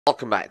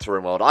welcome back to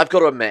Rimworld. I've got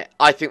to admit,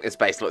 I think this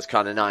base looks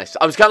kind of nice.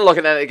 I was kind of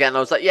looking at it again, and I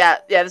was like, yeah,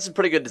 this is a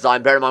pretty good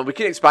design. Bear in mind, we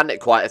can expand it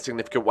quite a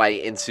significant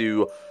way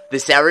into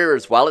this area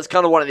as well. It's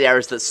kind of one of the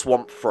areas that's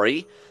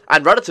swamp-free,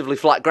 and relatively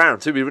flat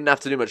ground, too. We wouldn't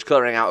have to do much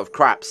clearing out of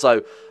crap,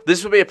 so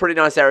this would be a pretty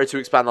nice area to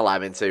expand the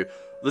lab into.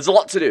 There's a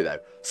lot to do, though.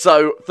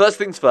 So, first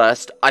things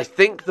first, I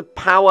think the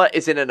power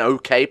is in an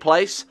okay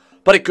place,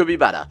 but it could be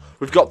better.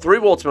 We've got 3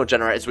 watermill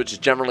generators, which is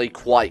generally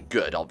quite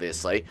good,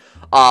 obviously.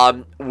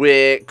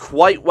 We're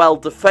quite well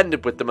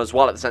defended with them as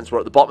well, at the sense we're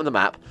at the bottom of the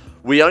map.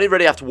 We only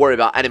really have to worry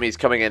about enemies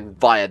coming in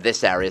via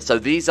this area. So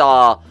these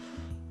are,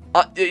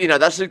 you know,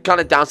 that's the kind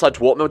of downside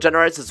to watermill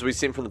generators, as we've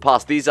seen from the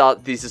past. These are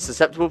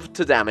susceptible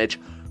to damage,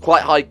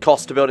 quite high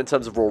cost to build in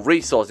terms of raw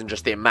resource and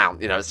just the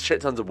amount. You know, it's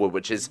shit tons of wood,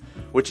 which is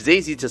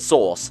easy to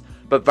source,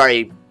 but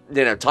very,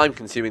 you know, time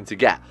consuming to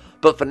get.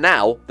 But for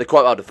now, they're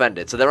quite well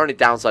defended, so their only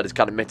downside is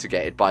kind of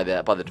mitigated by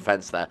the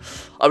defense there.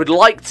 I would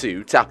like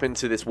to tap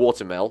into this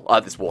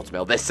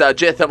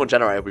geothermal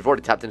generator. We've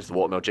already tapped into the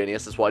watermill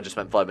genius. That's what I just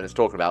spent 5 minutes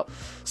talking about.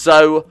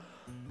 So,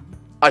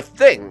 I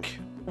think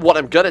what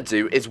I'm going to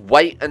do is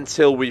wait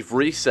until we've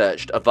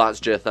researched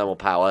advanced geothermal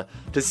power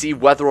to see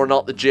whether or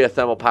not the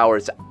geothermal power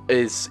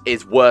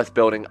is worth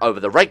building over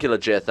the regular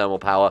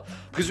geothermal power,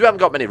 because we haven't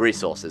got many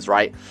resources,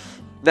 right?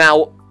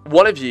 Now,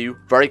 one of you,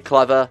 very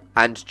clever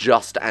and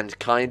just and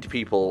kind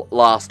people,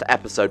 last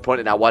episode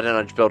pointed out, why don't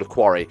I just build a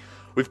quarry?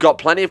 We've got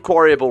plenty of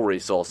quarryable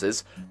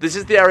resources. This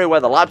is the area where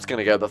the lab's going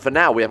to go, but for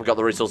now, we haven't got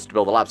the resources to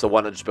build the lab, so why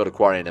not just build a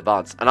quarry in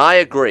advance? And I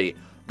agree,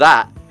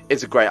 that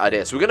is a great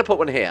idea. So we're going to put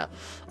one here.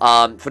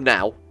 For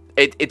now,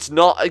 it's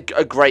not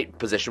a great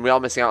position. We are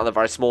missing out on a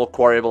very small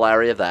quarryable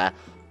area there,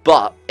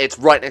 but it's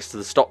right next to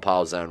the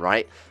stockpile zone,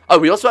 right? Oh,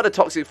 we also had a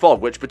toxic fog,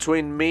 which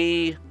between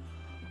me,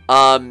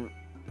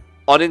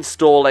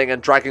 uninstalling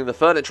and dragging the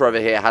furniture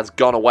over here has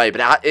gone away,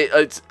 but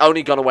it's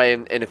only gone away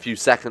in a few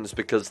seconds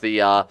because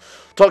the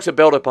toxic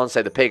buildup on,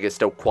 say, the pig is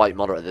still quite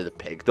moderate.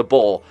 The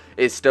boar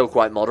is still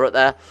quite moderate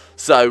there.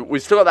 So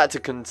we've still got that to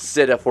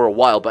consider for a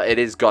while, but it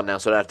is gone now,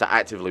 so I don't have to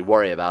actively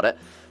worry about it.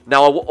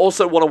 Now, I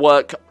also want to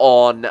work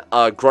on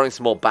growing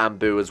some more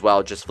bamboo as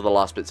well, just for the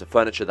last bits of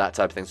furniture, that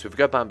type of thing. So if we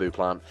go bamboo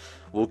plant,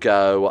 we'll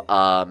go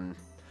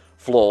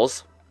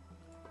floors.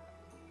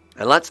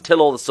 And let's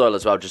till all the soil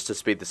as well, just to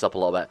speed this up a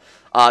little bit.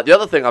 The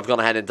other thing I've gone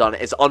ahead and done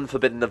is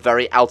unforbidden the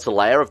very outer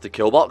layer of the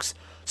kill box,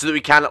 so that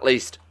we can at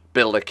least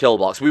build a kill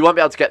box. We won't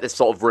be able to get this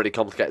sort of really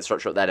complicated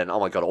structure up there, and oh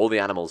my god, all the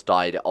animals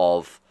died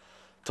of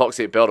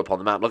toxic buildup on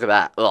the map. Look at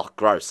that. Ugh,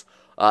 gross.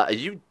 Are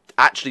you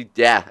actually,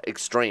 yeah,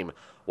 extreme.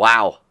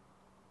 Wow.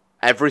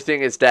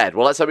 Everything is dead.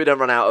 Well, let's hope we don't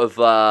run out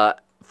of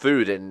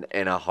food in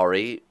a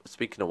hurry.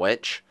 Speaking of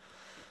which,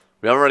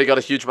 we haven't really got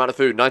a huge amount of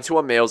food.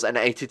 91 meals and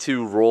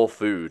 82 raw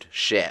food.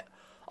 Shit.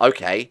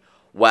 Okay,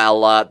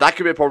 well, that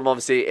could be a problem,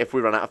 obviously, if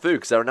we run out of food,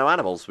 because there are no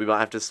animals. We might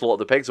have to slaughter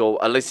the pigs,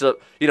 or at least,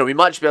 you know, we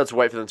might just be able to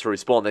wait for them to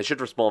respawn. They should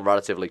respawn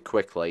relatively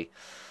quickly.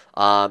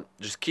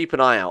 Just keep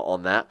an eye out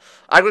on that.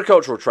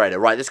 Agricultural trader,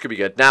 right, this could be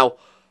good. Now,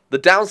 the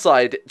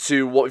downside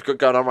to what we've got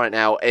going on right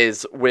now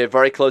is we're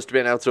very close to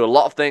being able to do a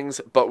lot of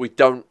things, but we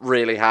don't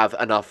really have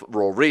enough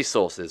raw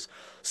resources.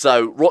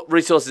 So, raw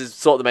resources is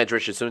sort of the major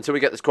issue. So, until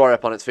we get this quarry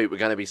up on its feet, we're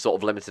going to be sort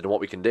of limited in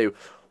what we can do.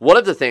 One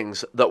of the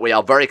things that we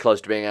are very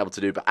close to being able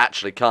to do, but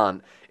actually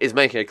can't, is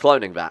making a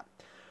cloning vat.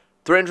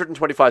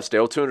 325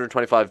 steel,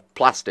 225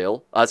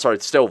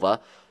 silver,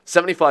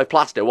 75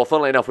 plastic. Well,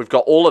 funnily enough, we've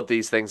got all of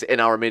these things in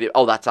our immediate...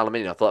 Oh, that's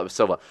aluminium. I thought it was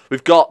silver.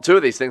 We've got 2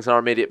 of these things in our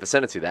immediate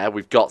vicinity there.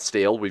 We've got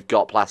steel. We've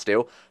got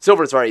plasteel.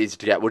 Silver is very easy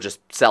to get. We'll just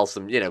sell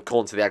some, you know,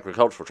 corn to the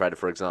agricultural trader,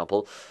 for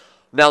example.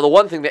 Now, the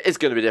one thing that is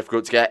going to be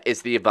difficult to get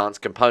is the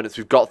advanced components.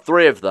 We've got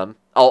 3 of them.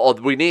 Or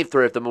we need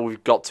 3 of them, and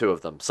we've got 2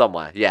 of them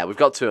somewhere. Yeah, we've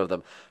got 2 of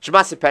them. It's a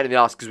massive pain in the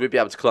arse, because we'd be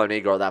able to clone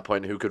Igor at that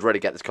point, who could really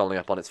get this colony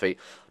up on its feet.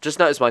 Just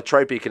noticed my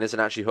trade beacon isn't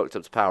actually hooked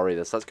up to power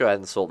either, so let's go ahead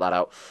and sort that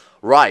out.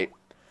 Right.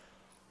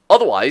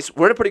 Otherwise,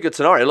 we're in a pretty good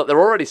scenario. Look, they're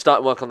already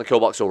starting work on the kill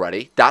box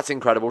already. That's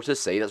incredible to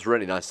see. That's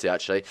really nice to see,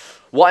 actually.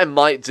 What I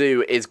might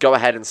do is go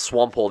ahead and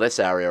swamp all this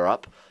area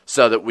up,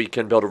 so that we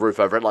can build a roof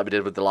over it, like we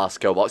did with the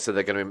last kill box, so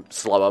they're going to be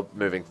slower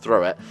moving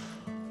through it.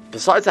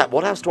 Besides that,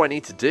 what else do I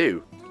need to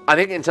do? I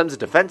think in terms of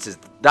defenses,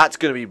 that's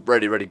going to be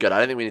really, really good. I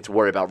don't think we need to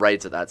worry about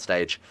raids at that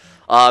stage.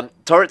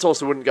 Turrets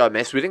also wouldn't go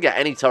amiss. We didn't get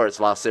any turrets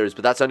last series,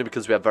 but that's only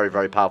because we have very,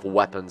 very powerful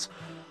weapons,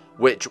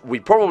 which we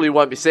probably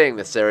won't be seeing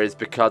this series,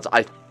 because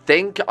I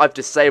think I've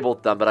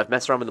disabled them, but I've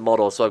messed around with the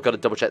model, so I've got to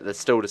double check they're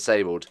still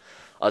disabled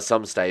at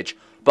some stage.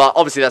 But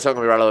obviously that's not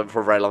going to be relevant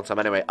for a very long time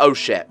anyway. Oh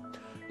shit.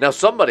 Now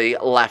somebody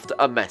left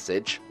a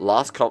message,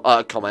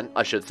 comment,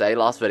 I should say,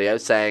 last video,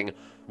 saying,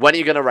 when are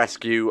you going to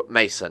rescue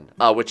Mason,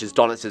 which is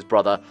Donitz's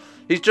brother?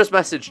 He's just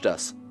messaged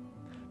us.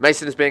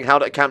 Mason is being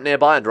held at a camp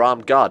nearby under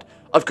armed guard.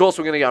 Of course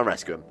we're going to go and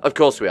rescue him. Of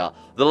course we are.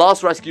 The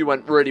last rescue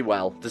went really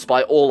well.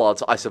 Despite all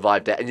odds, I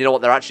survived it. And you know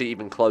what? They're actually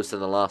even closer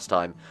than the last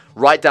time.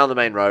 Right down the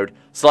main road,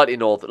 slightly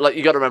north. Like,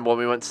 you got to remember when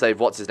we went to save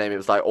what's his name, it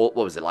was like, what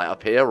was it, like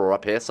up here or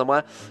up here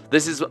somewhere?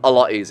 This is a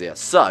lot easier.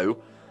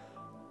 So,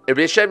 it'd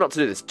be a shame not to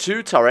do this.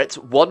 2 turrets,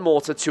 1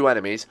 mortar, 2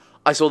 enemies.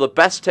 I saw the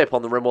best tip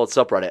on the Rimworld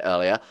subreddit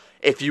earlier.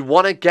 If you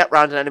want to get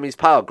around an enemy's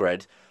power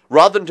grid,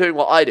 rather than doing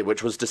what I did,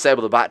 which was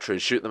disable the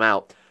batteries, shoot them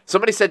out,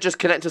 somebody said just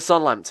connect a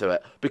sun lamp to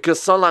it,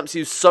 because sun lamps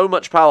use so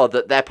much power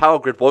that their power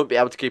grid won't be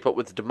able to keep up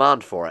with the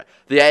demand for it.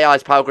 The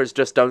AI's power grids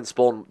just don't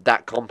spawn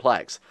that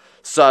complex.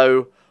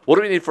 So, what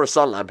do we need for a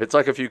sun lamp? It's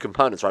like a few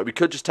components, right? We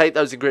could just take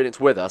those ingredients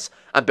with us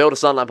and build a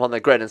sun lamp on their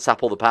grid and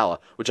sap all the power,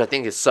 which I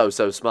think is so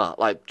smart.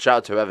 Like, shout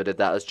out to whoever did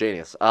that, that's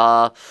genius.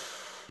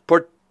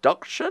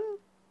 Production?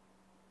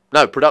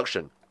 No,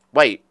 production.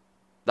 Wait,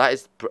 that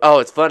is... Oh,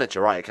 it's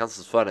furniture, right? It counts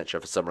as furniture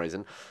for some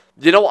reason.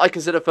 You know what I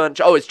consider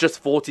furniture? Oh, it's just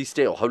 40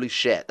 steel. Holy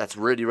shit, that's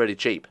really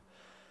cheap.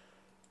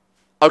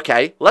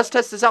 Okay, let's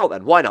test this out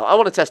then. Why not? I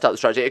want to test out the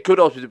strategy. It could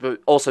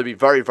also be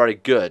very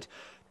good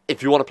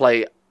if you want to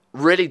play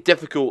really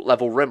difficult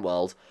level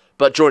Rimworld,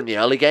 but during the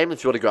early game,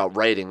 if you want to go out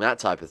raiding, that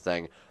type of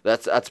thing,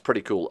 that's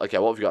pretty cool. Okay,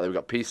 what have we got there? We've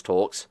got peace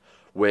talks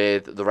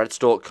with the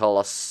Redstalk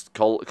Col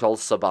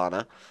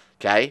Sabana.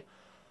 Okay.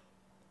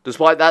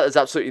 Despite that, there's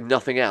absolutely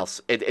nothing else.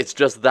 It's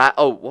just that...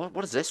 Oh,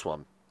 what is this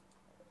one?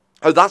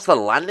 Oh, that's the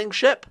landing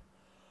ship?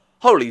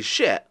 Holy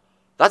shit.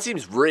 That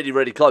seems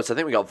really close. I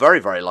think we got very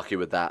lucky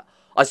with that.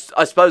 I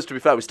suppose, to be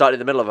fair, we started in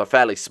the middle of a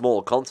fairly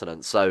small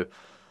continent, so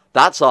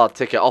that's our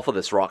ticket off of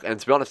this rock. And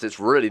to be honest, it's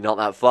really not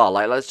that far.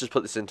 Like, let's just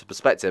put this into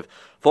perspective.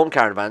 Form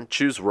caravan,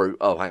 choose route.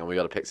 Oh, hang on, we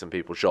got to pick some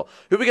people, sure.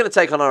 Who are we going to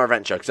take on our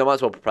adventure? Because I might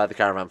as well prepare the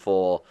caravan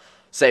for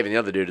saving the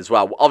other dude as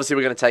well. Obviously,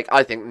 we're going to take,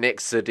 I think, Nick,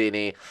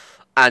 Sardini,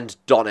 and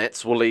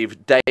Donitz. Will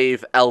leave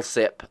Dave,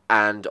 Elsip,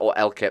 or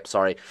Elkip,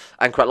 sorry.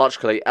 And quite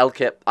logically,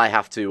 Elkip, I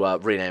have to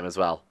rename as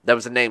well. There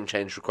was a name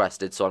change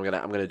requested, so I'm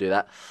gonna do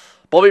that.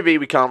 Bobby B,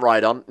 we can't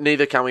ride on.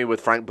 Neither can we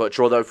with Frank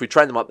Butcher, although if we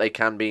train them up, they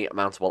can be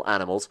mountable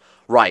animals.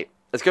 Right,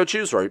 let's go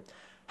choose route.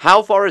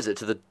 How far is it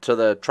to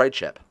the trade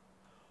ship?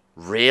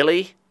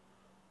 Really?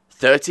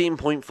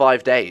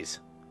 13.5 days.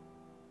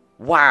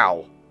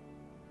 Wow.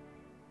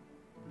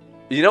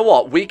 You know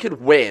what? We could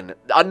win.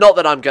 Not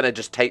that I'm going to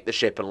just take the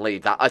ship and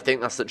leave. I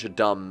think that's such a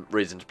dumb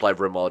reason to play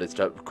Rimworld, is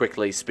to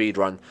quickly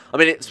speedrun. I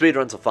mean,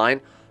 speedruns are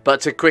fine, but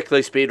to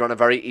quickly speedrun a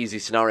very easy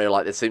scenario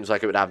like this seems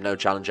like it would have no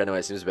challenge anyway.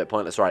 It seems a bit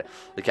pointless, right?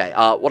 Okay,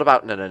 what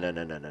about... No.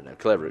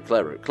 Clear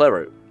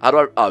route. How do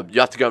I... Oh, you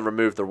have to go and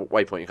remove the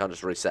waypoint. You can't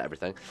just reset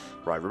everything.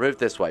 Right, remove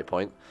this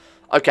waypoint.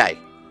 Okay,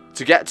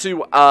 to get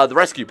to the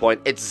rescue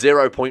point, it's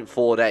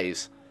 0.4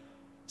 days.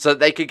 So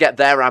they could get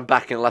there and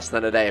back in less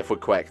than a day if we're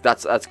quick.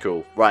 That's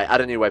cool. Right, add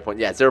a new waypoint.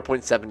 Yeah,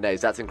 0.7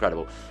 days. That's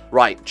incredible.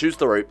 Right, choose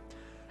the route.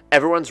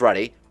 Everyone's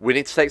ready. We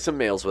need to take some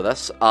meals with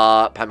us.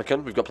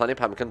 Pemmican. We've got plenty of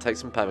pemmican. Take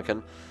some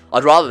pemmican.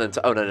 I'd rather than...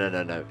 Oh,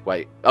 no.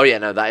 Wait. Oh, yeah,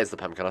 no, that is the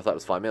pemmican. I thought it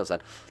was 5 meals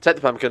then. Take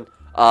the pemmican.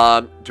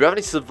 Do we have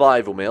any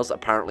survival meals?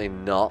 Apparently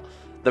not.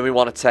 Then we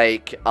want to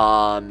take...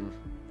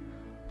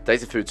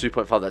 days of food,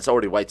 2.5. That's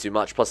already way too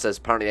much. Plus, there's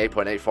apparently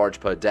 8.8 forage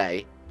per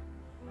day.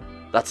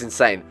 That's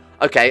insane.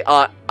 Okay,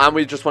 and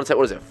we just want to take,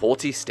 what is it,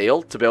 40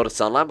 steel to build a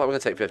sun lamp? I'm going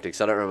to take 50,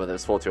 because I don't remember whether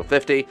it's 40 or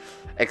 50.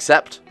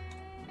 Except,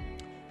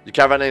 your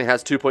caravan only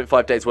has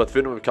 2.5 days worth of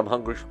food and we become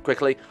hungry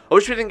quickly. I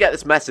wish we didn't get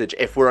this message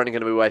if we're only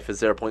going to be away for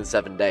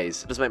 0.7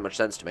 days. It doesn't make much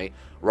sense to me.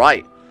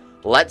 Right,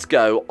 let's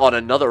go on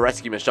another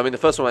rescue mission. I mean, the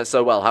first one went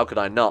so well, how could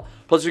I not?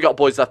 Plus, we've got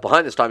boys left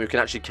behind this time who can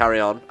actually carry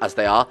on, as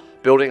they are,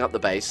 building up the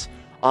base.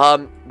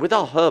 With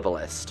our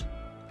herbalist...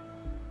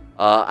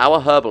 our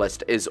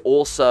herbalist is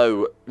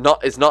also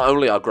not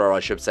only our grower,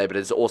 I should say, but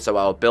is also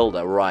our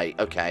builder. Right,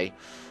 okay.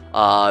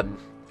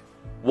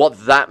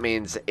 What that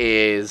means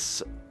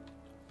is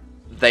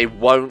they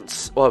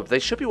won't... Well, they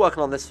should be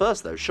working on this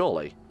first, though,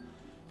 surely.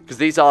 Because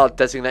these are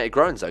designated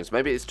growing zones.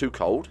 Maybe it's too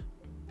cold.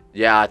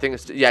 Yeah, I think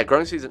it's... Yeah,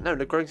 growing season... No,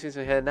 growing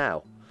season here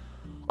now.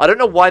 I don't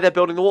know why they're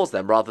building the walls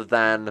then, rather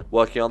than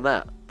working on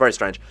that. Very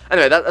strange.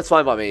 Anyway, that's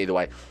fine by me either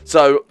way.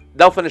 So,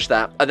 they'll finish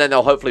that, and then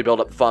they'll hopefully build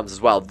up the farms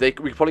as well. We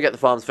can probably get the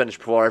farms finished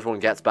before everyone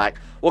gets back.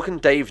 What can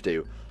Dave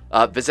do?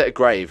 Visit a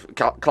grave.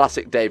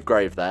 Classic Dave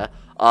grave there.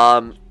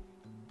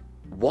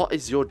 What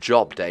is your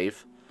job,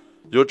 Dave?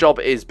 Your job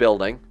is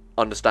building,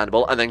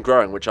 understandable, and then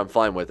growing, which I'm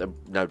fine with.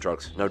 No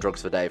drugs. No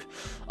drugs for Dave.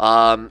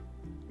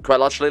 Quite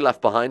largely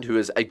left behind, who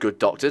is a good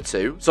doctor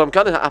too. So I'm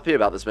kind of happy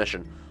about this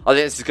mission. I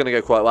think this is going to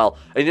go quite well.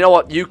 And you know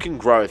what? You can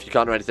grow if you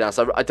can't do anything else.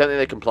 I don't think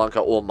they can plant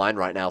or mine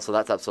right now, so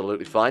that's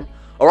absolutely fine.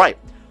 All right,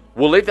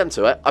 we'll leave them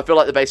to it. I feel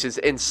like the base is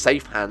in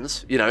safe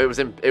hands. You know,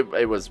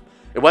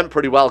 it went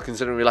pretty well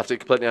considering we left it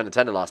completely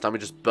unattended last time. We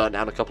just burnt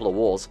down a couple of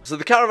wars. So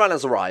the caravan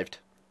has arrived.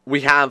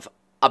 We have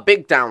a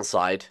big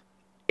downside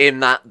in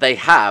that they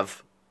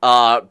have,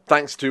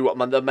 thanks to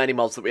the many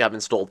mods that we have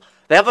installed,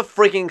 they have a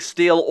frigging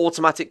steel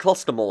automatic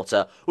cluster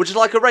mortar, which is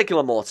like a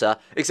regular mortar,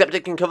 except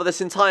it can cover this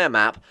entire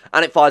map,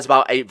 and it fires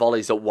about 8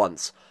 volleys at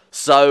once.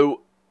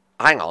 So,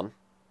 hang on.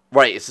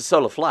 Wait, it's a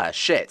solar flare.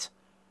 Shit.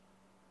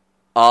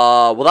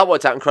 Well, that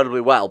worked out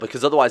incredibly well,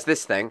 because otherwise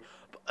this thing...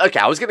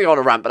 Okay, I was going to go on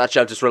a rant, but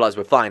actually I've just realised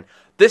we're fine.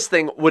 This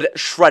thing would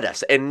shred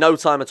us in no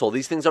time at all.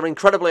 These things are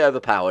incredibly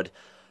overpowered.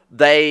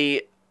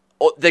 The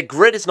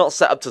grid is not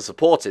set up to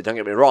support it, don't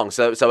get me wrong.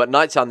 So at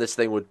night time, this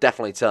thing would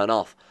definitely turn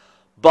off.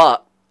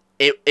 But...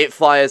 It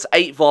fires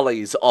 8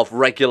 volleys of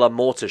regular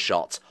mortar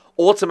shots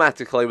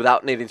automatically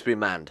without needing to be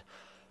manned.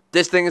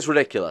 This thing is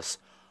ridiculous.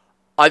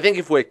 I think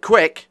if we're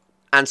quick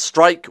and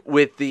strike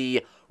with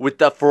the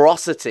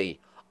ferocity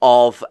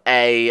of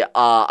a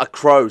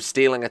crow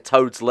stealing a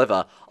toad's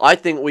liver, I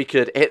think we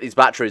could hit these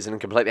batteries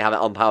and completely have it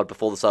unpowered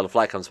before the solar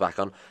flare comes back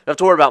on. We have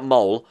to worry about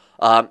Mole.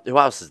 Who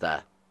else is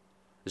there?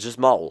 It's just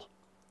Mole.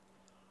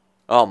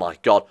 Oh my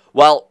god.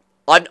 Well,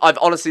 I've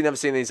honestly never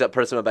seen these at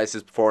Prisma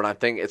bases before, and I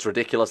think it's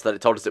ridiculous that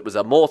it told us it was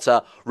a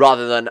mortar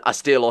rather than a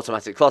steel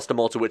automatic cluster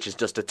mortar, which is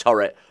just a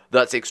turret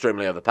that's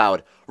extremely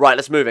overpowered. Right,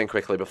 let's move in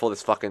quickly before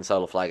this fucking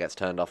solar flare gets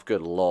turned off.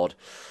 Good lord.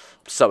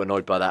 I'm so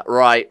annoyed by that.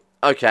 Right.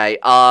 Okay,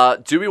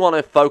 do we want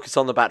to focus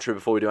on the battery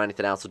before we do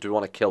anything else, or do we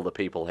want to kill the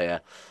people here?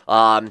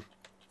 Attack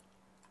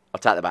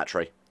the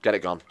battery. Get it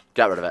gone.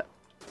 Get rid of it.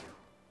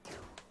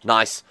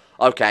 Nice.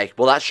 Okay,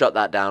 well, that shut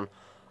that down.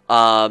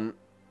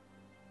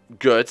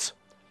 Good.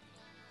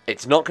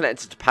 It's not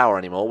connected to power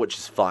anymore, which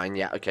is fine.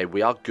 Yeah, okay,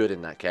 we are good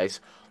in that case.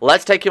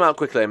 Let's take him out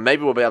quickly, and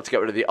maybe we'll be able to get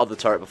rid of the other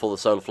turret before the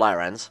solar flare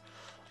ends.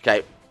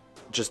 Okay,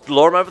 just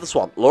lure him over the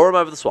swamp. Lure him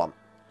over the swamp.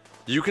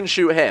 You can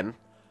shoot him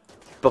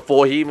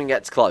before he even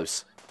gets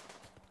close.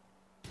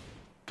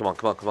 Come on,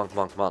 come on, come on, come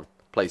on, come on.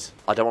 Please.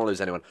 I don't want to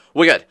lose anyone.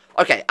 We're good.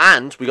 Okay,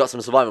 and we got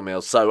some survival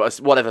meals, so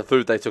whatever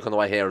food they took on the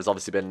way here has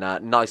obviously been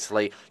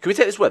nicely... Can we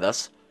take this with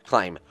us?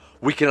 Claim.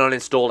 We can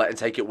uninstall it and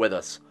take it with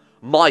us.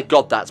 My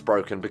god, that's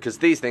broken, because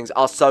these things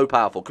are so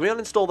powerful. Can we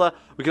uninstall the...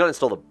 We can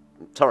uninstall the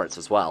turrets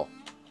as well.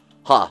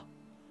 Huh.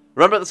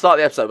 Remember at the start of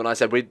the episode when I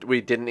said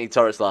we didn't need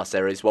turrets last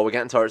series? Well, we're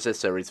getting turrets this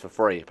series for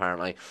free,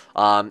 apparently.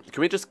 Can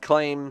we just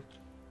claim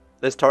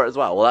this turret as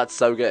well? Well, that's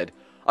so good.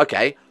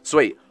 Okay,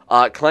 sweet.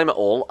 Claim it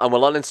all, and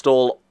we'll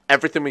uninstall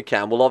everything we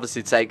can. We'll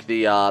obviously take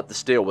the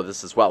steel with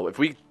us as well. If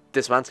we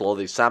dismantle all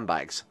these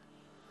sandbags.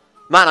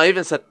 Man, I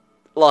even said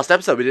last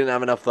episode we didn't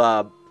have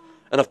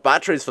enough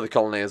batteries for the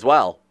colony as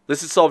well.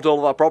 This has solved all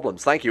of our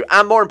problems. Thank you.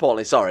 And more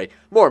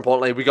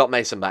importantly, we got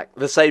Mason back.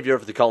 The saviour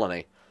of the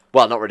colony.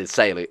 Well, not really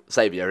the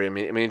saviour. I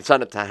mean, he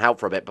turned up to help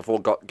for a bit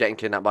before getting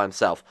kidnapped by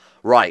himself.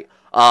 Right.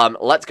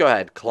 Let's go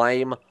ahead.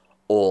 Claim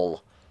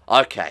all.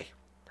 Okay.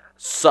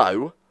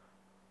 So,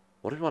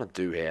 what do we want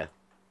to do here?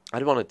 How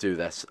do we want to do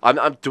this?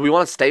 Do we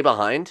want to stay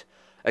behind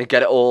and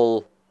get it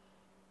all...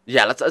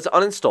 Yeah, let's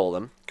uninstall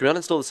them. Can we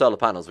uninstall the solar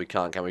panels? We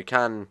can't, can we?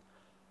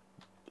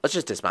 Let's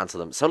just dismantle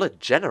them. Solar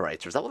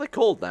generator, is that what they're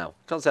called now?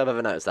 Can't say I've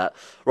ever noticed that.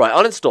 Right,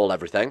 uninstall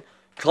everything.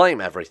 Claim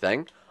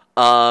everything.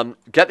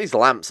 Get these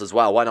lamps as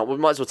well. Why not? We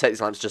might as well take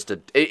these lamps just to...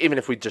 Even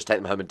if we just take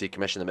them home and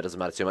decommission them, it doesn't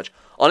matter too much.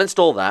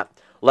 Uninstall that.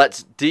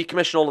 Let's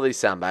decommission all of these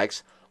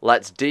sandbags.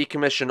 Let's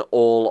decommission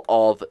all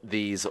of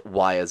these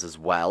wires as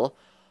well.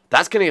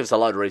 That's going to give us a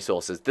lot of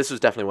resources. This was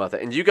definitely worth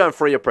it. And you go and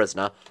free your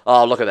prisoner.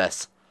 Oh, look at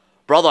this.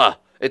 Brother,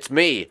 it's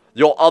me,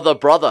 your other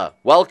brother.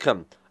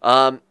 Welcome.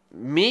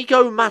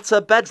 Migo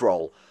Matter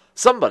bedroll.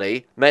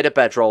 Somebody made a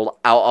bedroll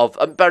out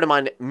of... bear in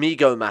mind,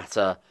 Migo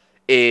Matter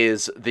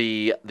is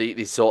the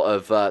sort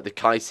of the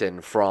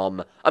chitin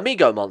from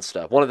Amigo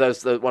Monster. One of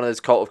those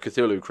Cult of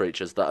Cthulhu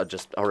creatures that are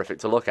just horrific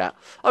to look at.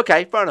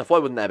 Okay, fair enough. Why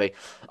wouldn't there be?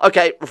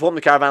 Okay, reform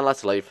the caravan.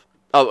 Let's leave.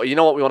 Oh, you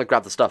know what? We want to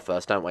grab the stuff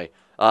first, don't we?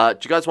 Do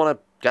you guys want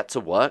to get to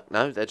work?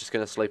 No, they're just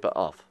going to sleep it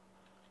off.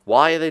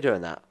 Why are they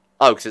doing that?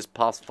 Oh, because it's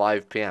past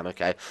 5 PM.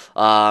 Okay.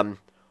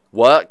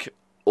 Work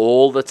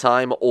all the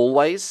time,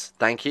 always.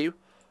 Thank you.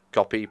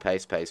 Copy,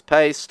 paste, paste,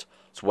 paste.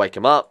 Let's wake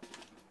them up.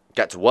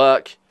 Get to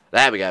work.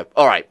 There we go.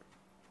 All right.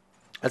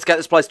 Let's get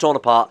this place torn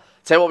apart.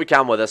 Take what we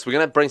can with us. We're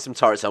going to bring some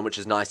turrets home, which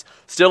is nice.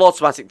 Still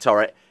automatic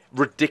turret.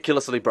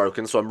 Ridiculously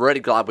broken, so I'm really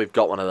glad we've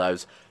got one of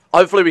those.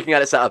 Hopefully we can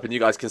get it set up and you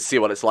guys can see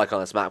what it's like on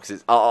this map,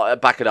 because it's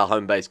back at our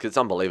home base, because it's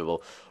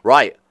unbelievable.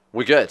 Right,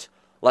 we're good.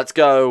 Let's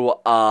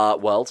go,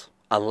 world,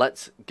 and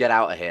let's get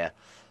out of here.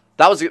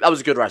 That was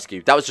a good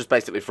rescue. That was just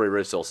basically free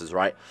resources,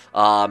 right?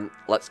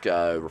 Let's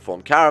go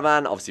reform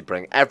caravan, obviously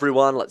bring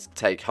everyone. Let's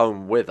take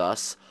home with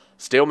us.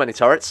 Steel mini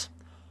turrets.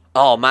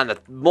 Oh man, the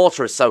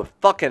mortar is so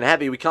fucking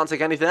heavy, we can't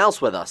take anything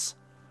else with us.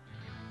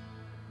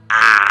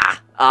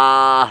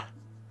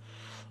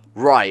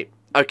 Right,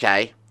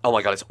 okay. Oh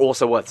my god, it's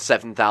also worth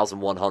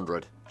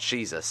 7,100.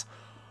 Jesus.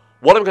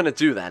 What I'm going to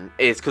do then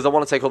is, because I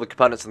want to take all the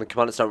components, and the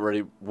components don't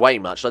really weigh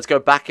much, let's go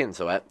back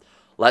into it.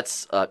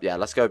 Let's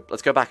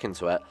go back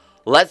into it.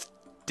 Let's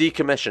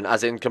decommission,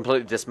 as in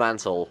completely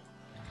dismantle,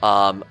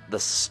 the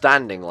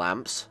standing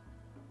lamps.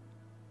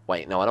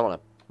 Wait, no, I don't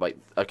want to... Wait,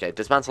 okay,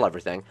 dismantle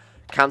everything.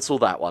 Cancel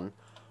that one.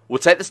 We'll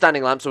take the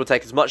standing lamps, and we'll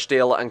take as much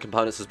steel and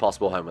components as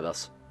possible home with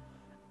us.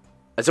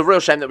 It's a real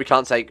shame that we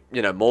can't take,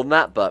 you know, more than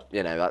that, but,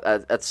 you know,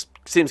 that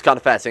seems kind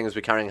of fair, seeing as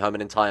we're carrying home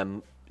an entire,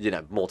 you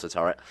know, mortar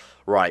turret.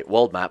 Right,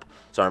 world map.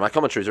 Sorry, my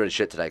commentary is really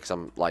shit today, because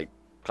I'm, like,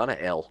 kind of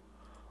ill.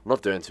 I'm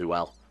not doing too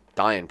well.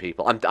 Dying,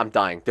 people. I'm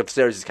dying. The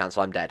series is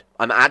cancelled. I'm dead.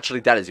 I'm actually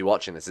dead as you're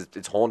watching this.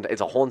 It's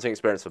a haunting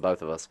experience for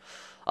both of us.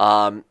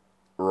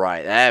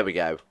 Right, there we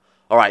go.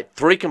 Alright,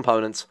 3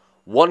 components,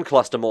 1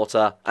 cluster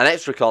mortar, an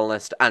extra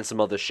colonist, and some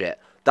other shit.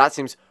 That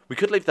seems... We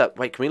could leave that...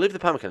 Wait, can we leave the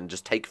permacan and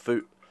just take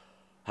food?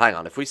 Hang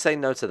on, if we say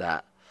no to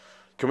that,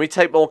 can we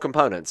take more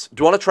components?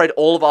 Do you want to trade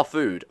all of our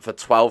food for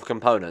 12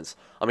 components?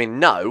 I mean,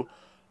 no,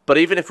 But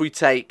even if we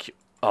take...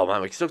 Oh,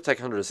 man, we can still take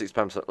 106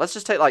 pounds. Let's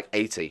just take, like,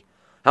 80.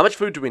 How much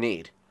food do we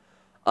need?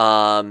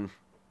 Not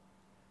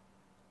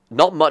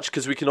much,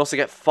 because we can also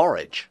get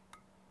forage.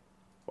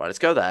 Right, let's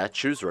go there.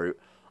 Choose route.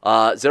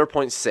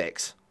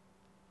 0.6.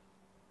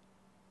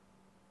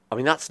 I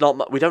mean, that's not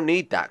much. We don't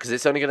need that, because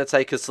it's only going to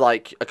take us,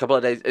 like, a couple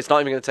of days. It's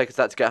not even going to take us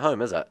that to get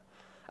home, is it?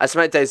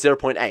 Estimated days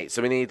 0.8.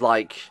 So we need,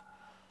 like...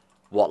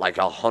 What, like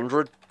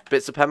 100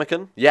 bits of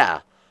pemmican?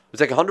 Yeah. We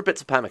take 100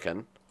 bits of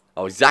pemmican.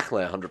 Oh,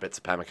 exactly 100 bits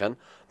of pemmican.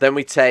 Then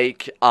we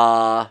take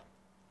all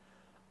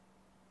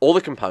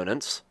the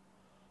components.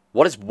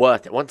 What is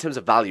worth it? What in terms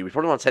of value? We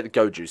probably want to take the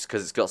go juice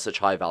because it's got such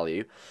high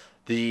value.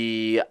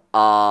 The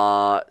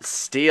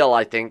steel,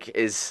 I think,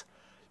 is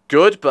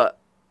good, but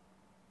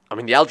I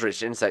mean, the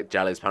eldritch insect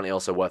jelly is apparently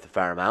also worth a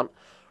fair amount.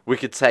 We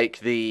could take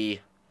the...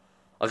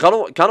 I kind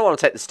of want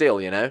to take the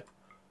steel, you know?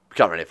 We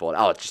can't really afford it.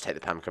 Oh, just take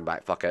the pemmican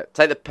back. Fuck it.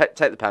 Take the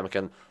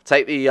pemmican.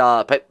 Take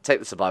the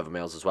survival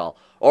meals as well.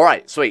 All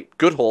right, sweet.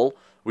 Good haul.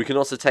 We can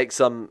also take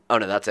some... Oh,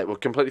 no, that's it. We're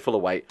completely full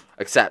of weight.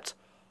 Except,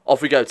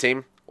 off we go,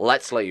 team.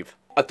 Let's leave.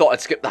 I thought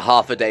I'd skip the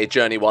half-a-day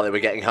journey while they were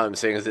getting home,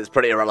 seeing as it's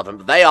pretty irrelevant.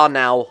 But they are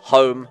now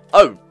home.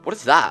 Oh, what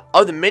is that?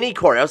 Oh, the mini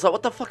quarry. I was like,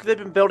 what the fuck have they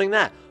been building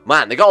there?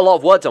 Man, they got a lot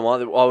of work done while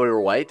we were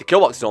away. The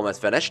kill box is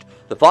almost finished.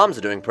 The farms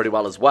are doing pretty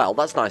well as well.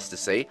 That's nice to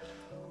see.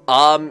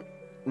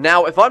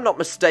 Now, if I'm not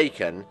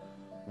mistaken...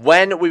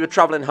 When we were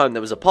traveling home,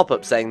 there was a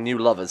pop-up saying new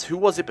lovers. Who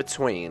was it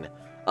between?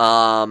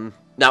 Now,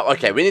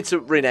 okay, we need to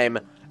rename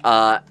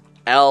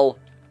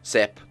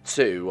L-Sip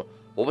to...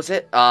 What was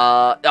it?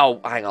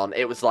 Oh, hang on.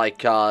 It was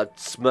like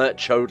Smirt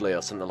Chodley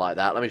or something like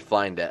that. Let me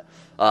find it.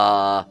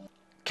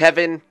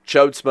 Kevin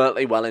Chode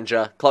Smirtley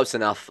Wellinger. Close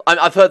enough.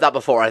 I've heard that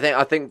before.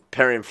 I think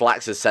Pyrian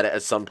Flax has said it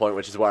at some point,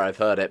 which is where I've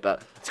heard it.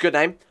 But it's a good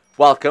name.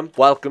 Welcome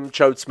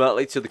Chode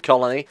Smirtley to the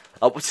colony.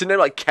 What's his name?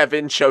 Like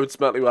Kevin Chode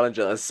Smirtley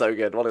Wellinger. That's so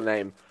good. What a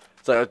name.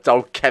 So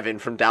old Kevin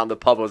from down the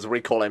pub, as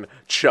we call him,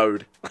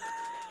 Chode.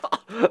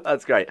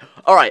 That's great.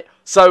 Alright,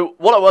 so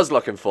what I was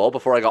looking for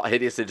before I got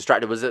hideously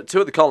distracted was that two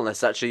of the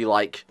colonists actually,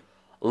 like,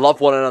 love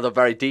one another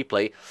very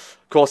deeply.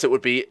 Of course, it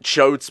would be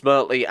Chode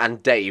Smirtley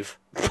and Dave.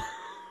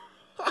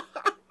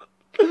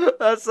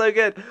 That's so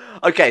good.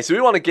 Okay, so we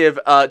want to give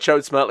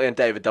Chode Smirtley and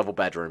Dave a double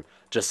bedroom,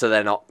 just so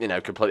they're not, you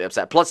know, completely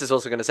upset. Plus, it's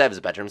also going to save us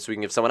a bedroom, so we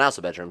can give someone else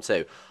a bedroom,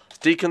 too. Let's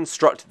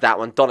deconstruct that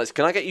one. Donitz,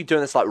 can I get you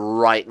doing this, like,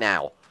 right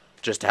now?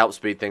 Just to help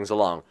speed things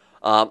along.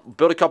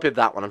 Build a copy of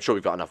that one. I'm sure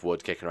we've got enough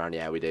wood kicking around.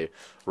 Yeah, we do.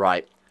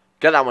 Right.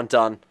 Get that one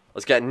done.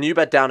 Let's get a new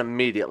bed down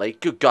immediately.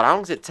 Good God, how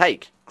long does it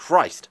take?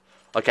 Christ.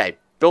 Okay,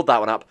 build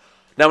that one up.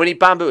 Now, we need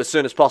bamboo as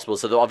soon as possible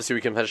so that obviously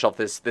we can finish off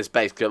this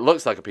base, because it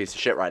looks like a piece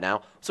of shit right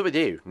now. What's up with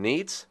you?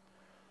 Needs?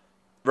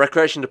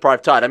 Recreation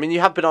deprived tide. I mean,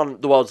 you have been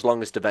on the world's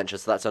longest adventure,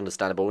 so that's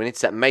understandable. We need to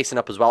set Mason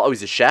up as well. Oh,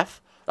 he's a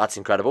chef. That's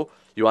incredible.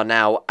 You are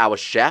now our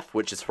chef,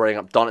 which is freeing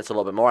up Donitz a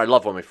little bit more. I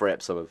love when we free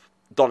up some of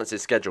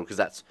Donitz's schedule, because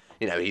that's...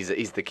 You know,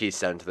 he's the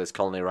keystone to this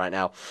colony right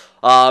now.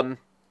 I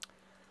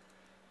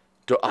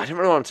don't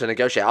really want to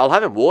negotiate. I'll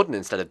have him warden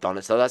instead of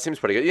Donitz, though. That seems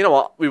pretty good. You know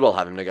what? We will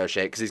have him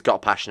negotiate, because he's got a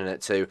passion in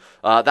it, too.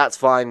 That's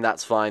fine,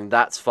 that's fine,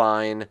 that's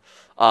fine.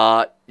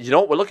 You know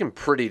what? We're looking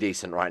pretty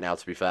decent right now,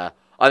 to be fair.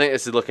 I think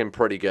this is looking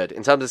pretty good.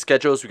 In terms of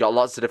schedules, we've got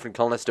lots of different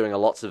colonists doing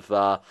lots of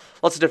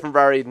different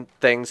varied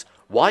things.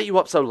 Why are you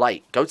up so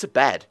late? Go to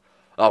bed.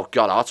 Oh,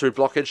 God. Artery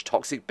blockage,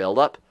 toxic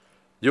buildup.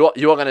 You are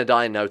going to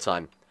die in no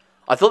time.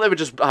 I thought they were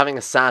just having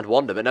a sad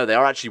wander, but no, they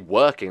are actually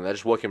working. They're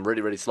just working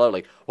really, really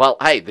slowly. Well,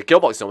 hey, the kill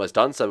box is almost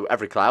done, so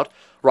every cloud.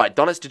 Right,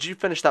 Donitz, did you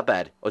finish that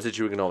bed? Or did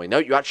you ignore me? No,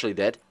 you actually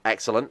did.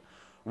 Excellent.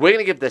 We're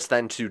going to give this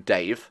then to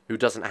Dave, who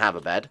doesn't have a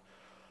bed.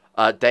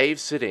 Dave,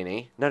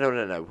 Sidini.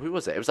 No. Who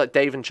was it? It was like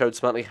Dave and Chode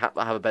Smirtley have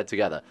a bed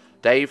together.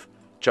 Dave,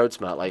 Chode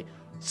Smirtley.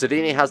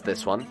 Sidini has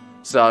this one.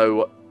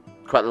 So,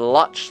 quite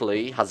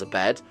luckily has a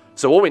bed.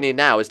 So all we need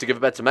now is to give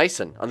a bed to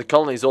Mason. And the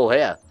colony's all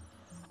here.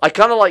 I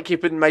kind of like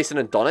keeping Mason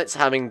and Donitz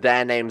having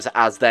their names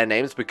as their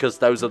names, because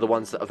those are the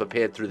ones that have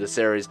appeared through the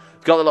series.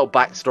 It's got a little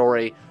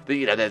backstory.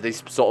 You know, they're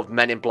these sort of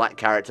Men in Black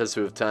characters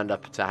who have turned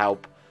up to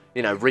help,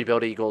 you know,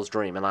 rebuild Igor's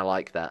dream, and I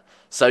like that.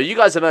 So you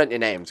guys have earned your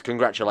names.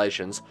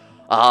 Congratulations.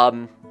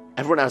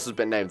 Everyone else has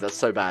been named. That's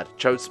so bad.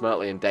 Chode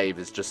Smirtley and Dave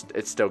is just,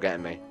 it's still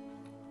getting me.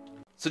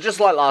 So just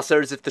like last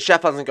series, if the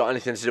chef hasn't got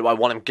anything to do, I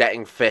want him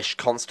getting fish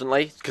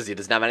constantly, because he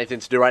doesn't have anything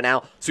to do right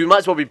now. So we might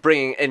as well be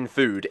bringing in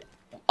food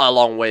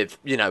along with,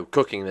 you know,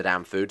 cooking the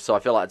damn food. So I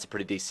feel like it's a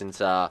pretty decent,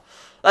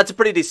 that's a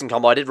pretty decent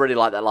combo. I did really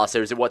like that last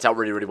series. It worked out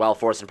really, really well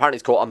for us. And apparently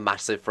he's caught a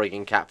massive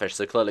freaking catfish,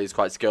 so clearly he's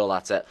quite skilled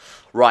at it.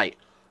 Right.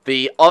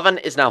 The oven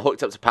is now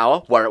hooked up to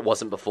power, where it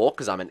wasn't before,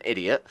 because I'm an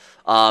idiot.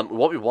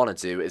 What we want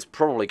to do is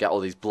probably get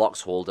all these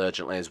blocks hauled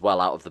urgently as well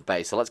out of the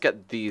base. So let's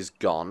get these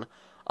gone.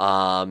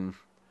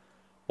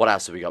 What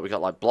else have we got? We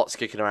got, like, blocks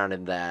kicking around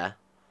in there.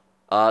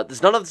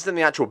 There's none of this in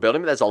the actual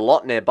building, but there's a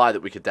lot nearby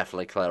that we could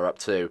definitely clear up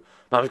too.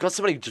 Man, we've got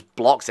so many just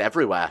blocks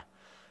everywhere.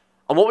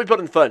 And what we put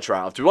in furniture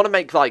out of, do we want to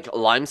make, like,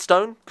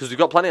 limestone? Because we've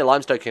got plenty of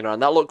limestone kicking around.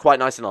 That'll look quite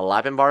nice in a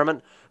lab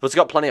environment. We've also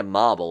got plenty of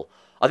marble.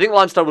 I think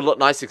limestone would look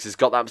nicer because it's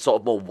got that sort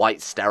of more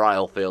white,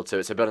 sterile feel to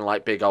it. So building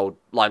like big old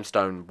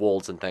limestone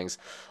walls and things.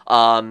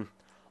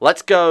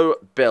 Let's go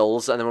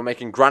bills, and then we're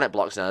making granite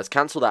blocks now. Let's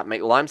cancel that,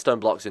 make limestone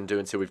blocks and do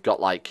until we've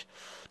got like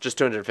just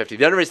 250.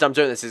 The only reason I'm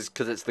doing this is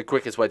because it's the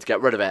quickest way to get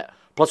rid of it.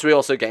 Plus, we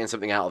also gain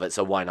something out of it,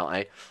 so why not,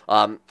 eh?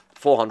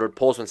 400,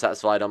 pause when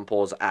satisfied,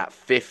 unpause at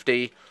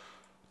 50.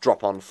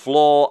 Drop on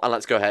floor, and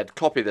let's go ahead,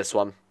 copy this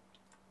one.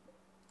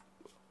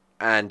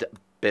 And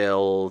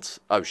build...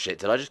 Oh, shit,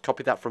 did I just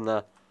copy that from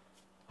the...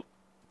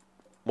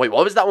 Wait,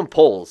 why was that one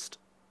paused?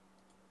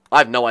 I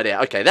have no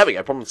idea. Okay, there we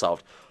go, problem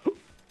solved.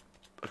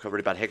 I've got a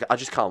really bad hiccup. I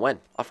just can't win.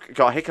 I've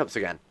got hiccups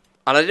again.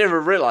 And I didn't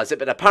even realise it,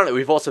 but apparently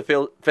we've also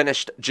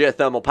finished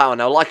geothermal power.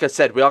 Now, like I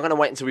said, we are going to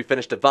wait until we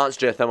finished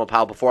advanced geothermal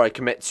power before I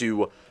commit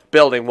to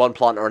building one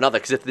plant or another.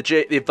 Because if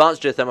the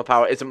advanced geothermal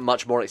power isn't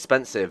much more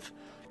expensive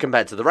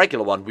compared to the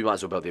regular one, we might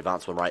as well build the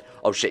advanced one, right?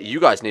 Oh, shit, you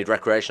guys need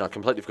recreation. I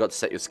completely forgot to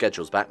set your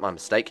schedules back. My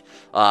mistake.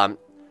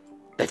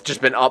 They've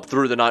just been up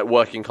through the night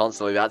working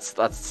constantly. That's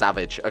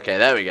savage. Okay,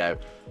 there we go.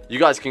 You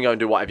guys can go and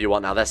do whatever you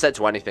want now. They're set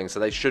to anything, so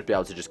they should be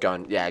able to just go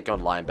and, yeah, go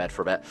and lie in bed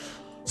for a bit.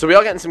 So we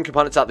are getting some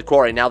components out of the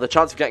quarry. Now, the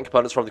chance of getting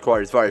components from the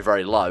quarry is very,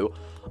 very low.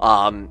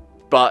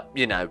 But,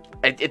 you know,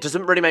 it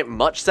doesn't really make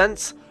much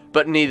sense.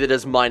 But neither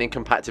does mining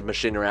compacted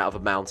machinery out of a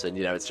mountain.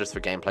 You know, it's just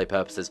for gameplay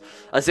purposes.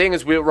 And seeing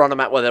as we're on a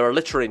map where there are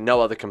literally no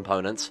other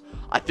components,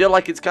 I feel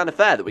like it's kind of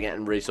fair that we're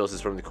getting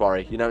resources from the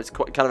quarry. You know, it's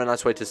kind of a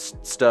nice way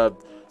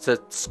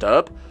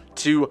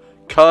to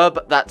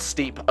curb that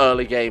steep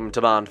early game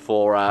demand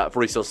for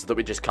resources that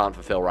we just can't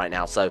fulfill right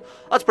now. So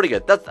that's pretty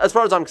good. That's, as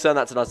far as I'm concerned,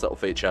 that's a nice little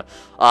feature.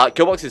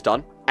 Killbox is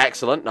done.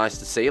 Excellent. Nice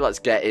to see. Let's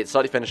get it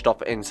slightly finished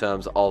off in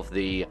terms of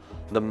the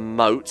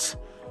moat.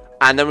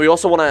 And then we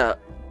also want to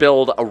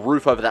build a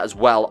roof over that as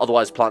well.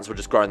 Otherwise, plants will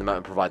just grow in the moat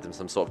and provide them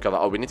some sort of cover.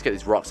 Oh, we need to get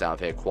these rocks out of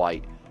here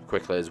quite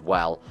quickly as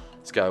well.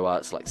 Let's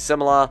go select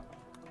similar.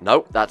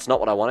 Nope, that's not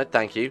what I wanted.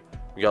 Thank you.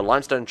 We go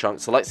limestone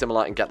chunks, select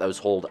similar, and get those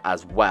hauled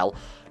as well.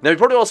 Now, we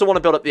probably also want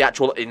to build up the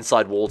actual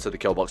inside wall to the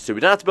kill box too.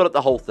 We don't have to build up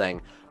the whole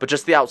thing, but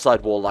just the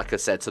outside wall, like I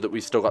said, so that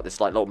we've still got this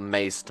like little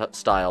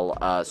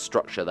maze-style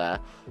structure there.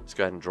 Let's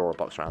go ahead and draw a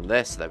box around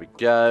this. There we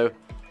go.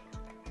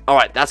 All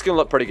right, that's going to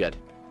look pretty good.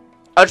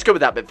 I'll just go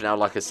with that bit for now,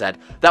 like I said.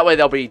 That way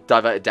they'll be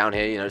diverted down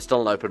here, you know, it's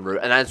still an open route.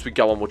 And as we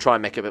go on, we'll try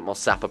and make it a bit more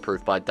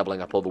sapper-proof by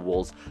doubling up all the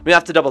walls. We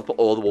have to double up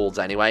all the walls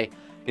anyway.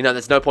 You know,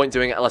 there's no point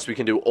doing it unless we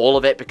can do all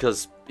of it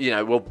because, you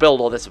know, we'll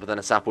build all this up and then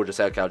a sapper will just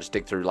say, okay, I'll just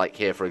dig through, like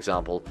here, for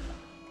example.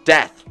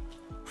 Death.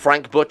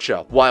 Frank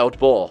Butcher. Wild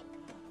boar.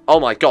 Oh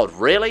my god,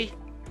 really?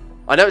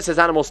 I know it says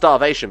animal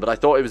starvation, but I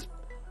thought it was...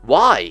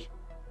 Why?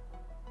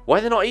 Why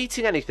are they not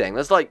eating anything?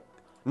 There's like...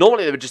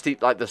 Normally they would just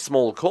eat like the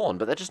small corn,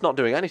 but they're just not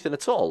doing anything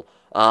at all.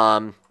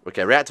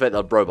 Okay, reactivate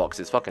the bro box.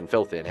 It's fucking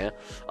filthy in here.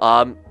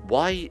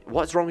 Why?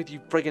 What's wrong with you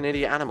friggin'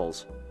 idiot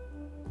animals?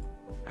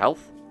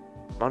 Health?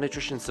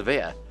 Malnutrition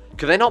severe.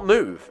 Can they not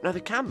move? No, they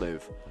can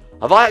move.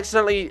 Have I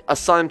accidentally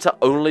assigned to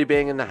only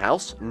being in the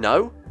house?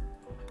 No.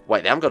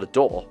 Wait, they haven't got a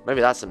door.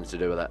 Maybe that's something to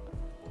do with it.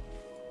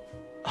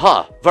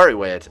 Huh. Very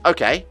weird.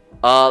 Okay.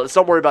 Let's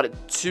not worry about it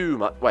too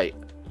much. Wait.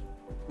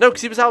 No,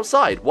 because he was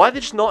outside. Why are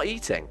they just not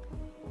eating?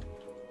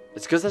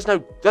 It's because there's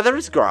no... There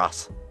is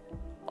grass.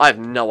 I have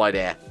no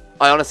idea.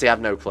 I honestly have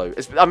no clue.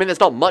 I mean,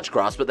 there's not much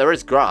grass, but there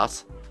is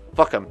grass.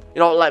 Fuck them. You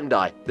know what? Let them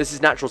die. This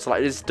is natural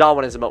selection. This is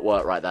Darwinism at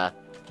work right there.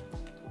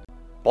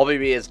 Bobby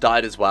B has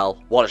died as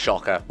well. What a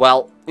shocker.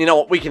 Well, you know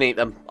what? We can eat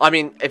them. I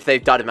mean, if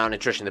they've died of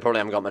malnutrition, they probably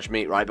haven't got much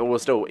meat, right? But we'll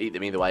still eat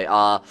them either way.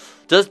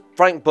 Does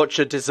Frank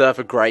Butcher deserve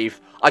a grave?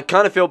 I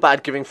kind of feel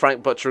bad giving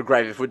Frank Butcher a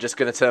grave if we're just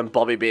going to turn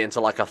Bobby B into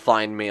like a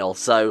fine meal.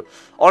 So,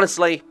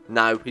 honestly,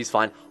 no, he's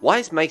fine. Why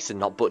is Mason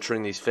not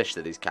butchering these fish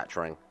that he's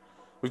capturing?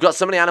 We've got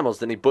so many animals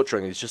that need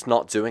butchering. He's just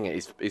not doing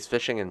it. He's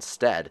fishing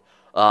instead.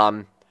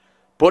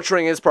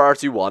 Butchering is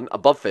priority 1,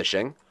 above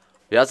fishing.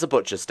 He has a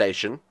butcher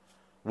station.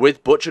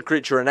 With butcher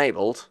creature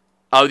enabled.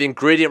 Oh, the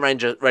ingredient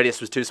radius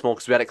was too small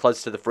because we had it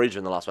closer to the freezer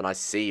in the last one. I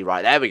see.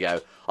 Right, there we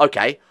go.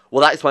 Okay.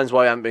 Well, that explains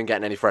why we haven't been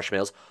getting any fresh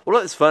meals. What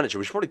about this furniture?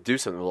 We should probably do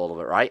something with all of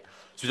it, right?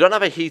 So we don't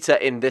have a heater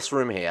in this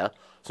room here.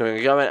 So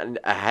we're going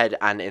to go ahead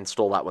and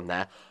install that one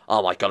there.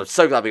 Oh my god, I'm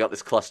so glad we got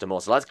this cluster more.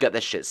 So let's get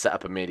this shit set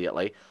up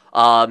immediately.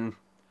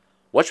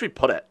 Where should we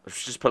put it? We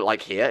should just put it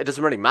like here. It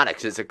doesn't really matter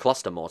because it's a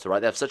cluster mortar,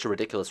 right? They have such a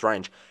ridiculous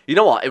range. You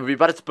know what? It would be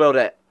better to build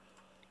it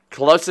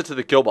closer to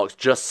the kill box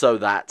just so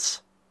that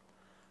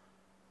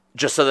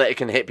it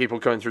can hit people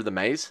going through the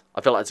maze.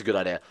 I feel like that's a good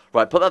idea.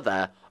 Right, put that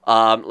there.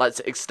 Let's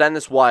extend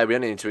this wire. We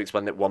only need to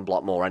extend it 1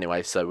 block more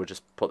anyway, so we'll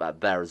just put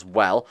that there as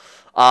well.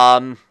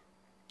 Man,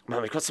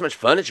 we've got so much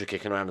furniture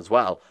kicking around as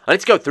well. I need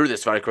to go through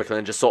this very quickly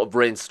and just sort of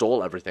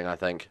reinstall everything, I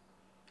think.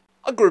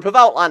 A group of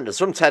Outlanders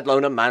from Ted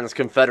Lone and Man's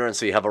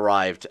Confederacy have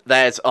arrived.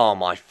 There's, oh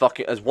my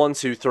fucking, there's 1,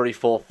 2, 3,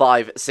 4,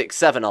 5, 6,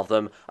 7 of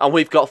them, and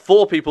we've got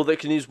 4 people that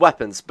can use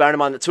weapons. Bearing in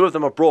mind that 2 of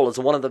them are brawlers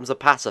and 1 of them's a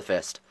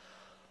pacifist.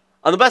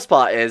 And the best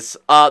part is,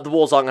 the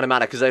walls aren't going to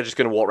matter because they're just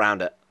going to walk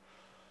around it.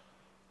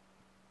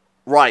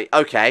 Right,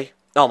 okay.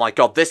 Oh my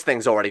god, this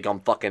thing's already gone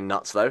fucking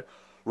nuts though.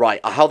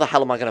 Right, how the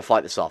hell am I going to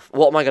fight this off?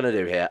 What am I going to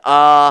do here?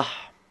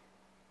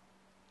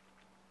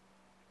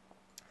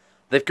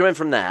 They've come in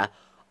from there.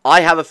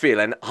 I have a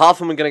feeling half of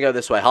them are going to go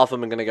this way, half of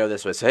them are going to go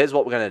this way. So here's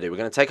what we're going to do. We're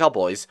going to take our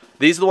boys.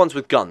 These are the ones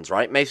with guns,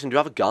 right? Mason, do you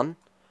have a gun?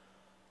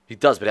 He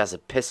does, but he has a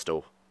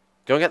pistol.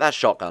 Go and get that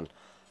shotgun.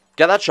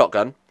 Get that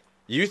shotgun.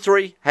 You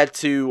three head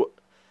to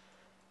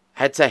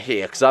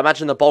here, because I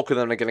imagine the bulk of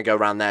them are going to go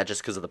around there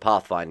just because of the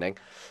pathfinding.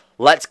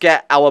 Let's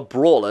get our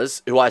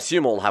brawlers, who I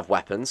assume all have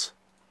weapons.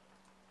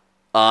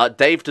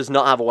 Dave does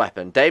not have a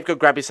weapon. Dave, go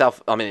grab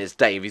yourself... I mean, it's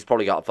Dave. He's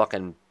probably got a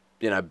fucking,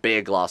 you know,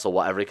 beer glass or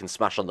whatever he can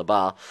smash on the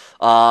bar.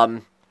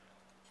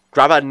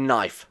 Grab a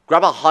knife.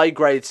 Grab a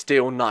high-grade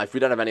steel knife. We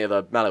don't have any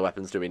other melee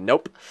weapons, do we?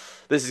 Nope.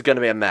 This is going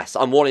to be a mess.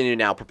 I'm warning you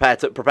now. Prepare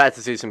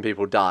to see some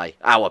people die.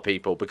 Our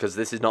people, because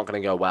this is not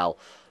going to go well.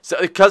 So,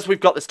 because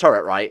we've got this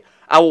turret, right,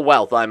 our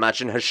wealth, I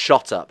imagine, has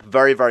shot up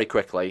very, very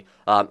quickly.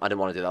 I didn't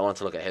want to do that. I wanted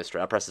to look at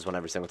history. I press this one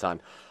every single time.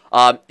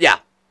 Yeah.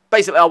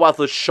 Basically, our wealth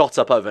has shot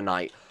up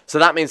overnight. So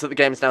that means that the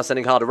game is now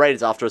sending harder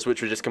raiders after us,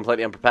 which we're just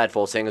completely unprepared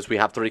for, seeing as we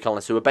have 3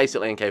 colonists who are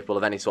basically incapable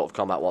of any sort of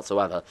combat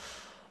whatsoever.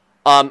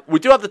 We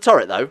do have the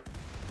turret, though.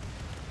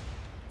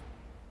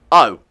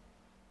 Oh.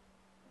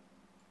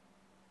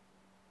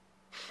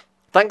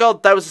 Thank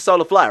God there was a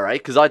solar flare, eh?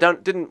 Because I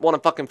didn't want to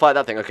fucking fight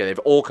that thing. Okay, they've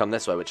all come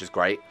this way, which is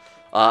great.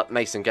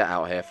 Mason, get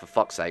out here, for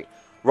fuck's sake.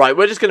 Right,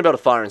 we're just going to build a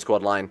firing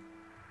squad line.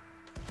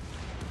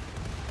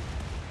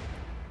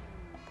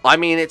 I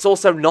mean, it's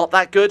also not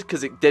that good,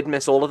 because it did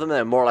miss all of them.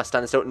 They're more or less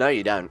standing still. No,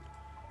 you don't.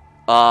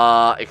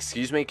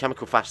 Excuse me?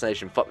 Chemical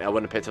fascination. Fuck me, I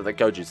wouldn't have picked up that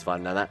Goju's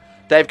fine, know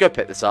that. Dave, go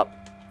pick this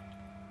up.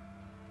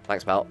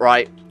 Thanks, pal.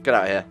 Right, get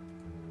out of here.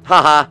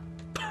 Haha.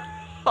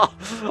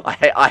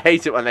 I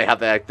hate it when they have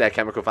their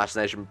chemical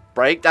fascination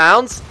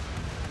breakdowns.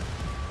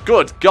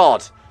 Good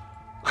God.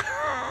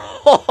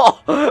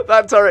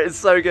 That turret is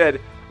so good.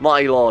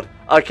 Mighty Lord.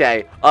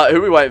 Okay, who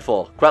are we waiting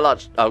for? Quite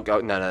large. Oh,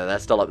 no, they're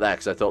still up there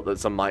because I thought that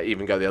some might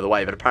even go the other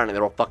way, but apparently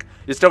they're all fuck.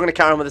 You're still going to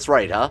carry on with this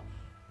raid, huh?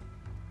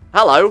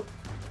 Hello.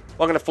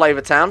 Welcome to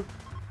Flavor Town.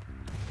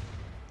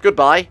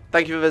 Goodbye.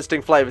 Thank you for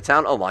visiting Flavor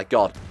Town. Oh my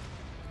God.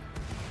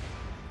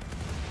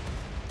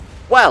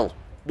 Well,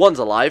 one's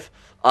alive.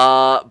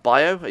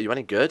 Bio, are you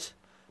any good?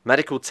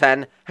 Medical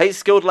 10. Hey,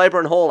 skilled labor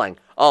and hauling.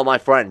 Oh, my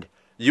friend.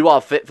 You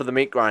are fit for the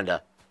meat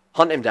grinder.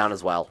 Hunt him down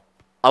as well.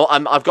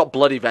 I've got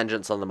bloody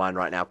vengeance on the mind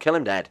right now. Kill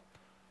him dead.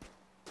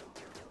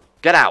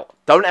 Get out.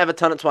 Don't ever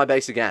turn up to my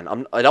base again.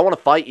 I don't want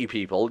to fight you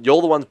people.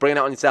 You're the ones bringing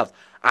it on yourselves.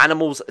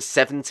 Animals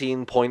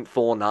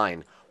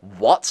 17.49.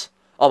 What?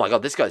 Oh my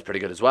God, this guy's pretty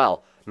good as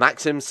well.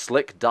 Maxim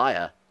Slick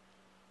Dyer.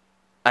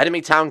 Enemy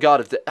town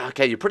guard of...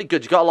 Okay, you're pretty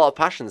good. You got a lot of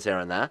passions here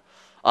and there.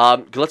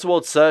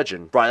 Glitterworld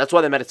Surgeon. Right, that's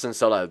why they medicine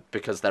so low,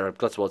 because they're a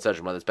Glitterworld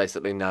Surgeon where there's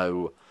basically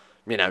no,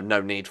 you know,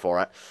 no need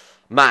for it.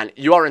 Man,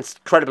 you are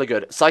incredibly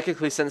good.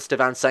 Psychically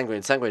sensitive and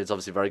sanguine. Sanguine is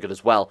obviously very good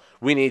as well.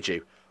 We need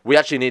you. We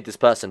actually need this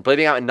person.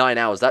 Bleeding out in 9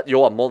 hours. That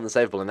you are more than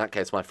savable in that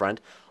case, my friend.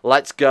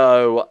 Let's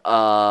go,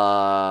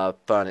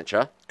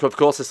 furniture. Of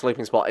course, the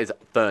sleeping spot is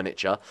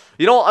furniture.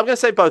 You know what? I'm going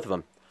to save both of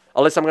them.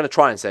 At least I'm going to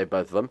try and save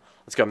both of them.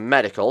 Let's go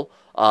medical.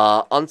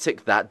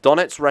 Untick that.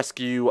 Donitz,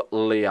 rescue,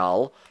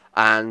 Leal,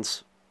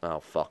 and... Oh,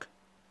 fuck.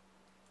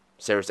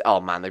 Seriously? Oh,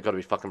 man, they've got to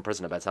be fucking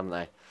prisoner beds, haven't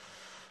they?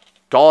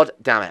 God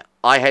damn it.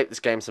 I hate this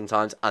game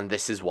sometimes, and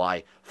this is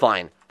why.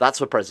 Fine. That's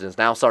for prisoners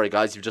now. Sorry,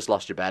 guys. You've just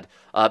lost your bed.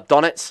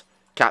 Donitz,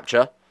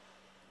 capture.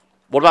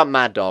 What about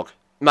Mad Dog?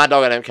 Mad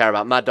Dog I don't care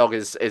about. Mad Dog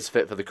is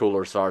fit for the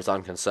cooler as far as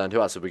I'm concerned.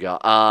 Who else have we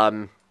got?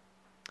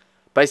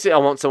 Basically, I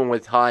want someone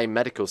with high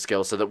medical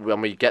skills so that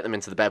when we get them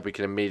into the bed, we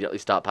can immediately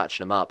start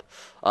patching them up.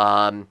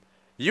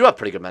 You have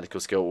pretty good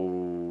medical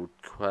skill,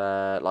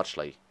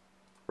 largely.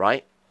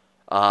 Right?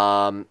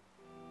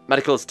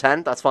 Medical is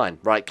 10. That's fine.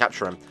 Right,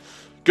 capture him.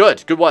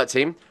 Good. Good work,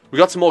 team. We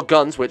got some more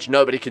guns, which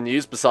nobody can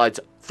use besides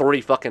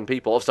 3 fucking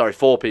people. Oh, sorry,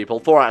 4 people.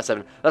 4 out of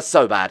 7. That's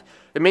so bad.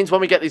 It means when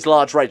we get these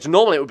large raids,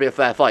 normally it would be a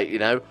fair fight, you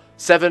know?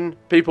 7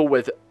 people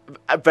with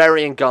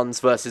varying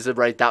guns versus a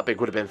raid that big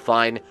would have been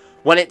fine.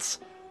 When it's,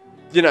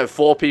 you know,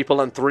 4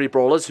 people and 3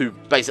 brawlers who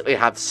basically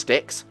have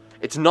sticks,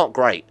 it's not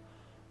great.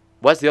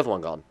 Where's the other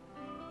one gone?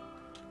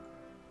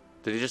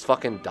 Did he just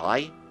fucking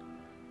die?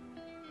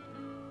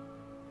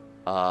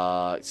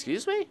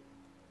 Excuse me?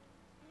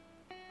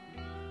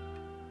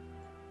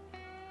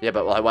 Yeah,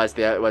 but where's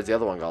the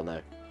other one gone, though?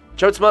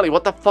 Joe Smurley,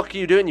 what the fuck are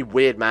you doing, you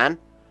weird man?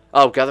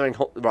 Oh, gathering...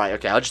 Right,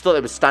 okay. I just thought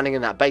they were standing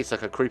in that base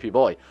like a creepy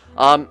boy.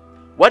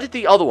 Where did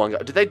the other one go?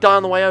 Did they die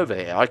on the way over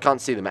here? I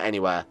can't see them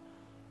anywhere.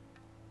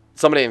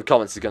 Somebody in the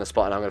comments is going to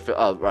spot and I'm going to feel...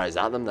 Oh, right, is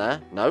that them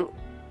there? No?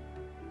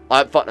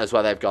 Fuck knows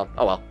where they've gone.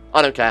 Oh, well.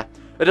 I don't care.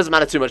 It doesn't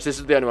matter too much. This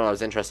is the only one I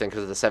was interested in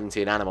because of the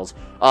 17 animals.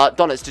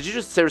 Donitz, did you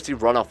just seriously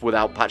run off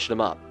without patching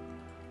them up?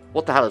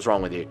 What the hell is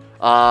wrong with you?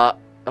 Oh,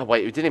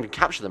 wait, we didn't even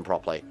capture them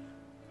properly.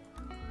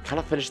 Can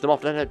I finish them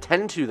off? No,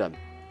 tend to them.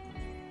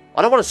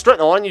 I don't want to strip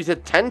them. I want you to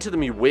tend to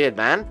them, you weird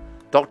man.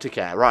 Doctor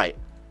care, right.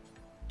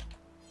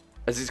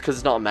 Is this because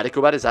it's not a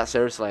medical bed? Is that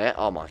seriously it?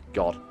 Oh my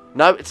God.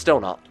 No, it's still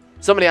not.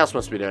 Somebody else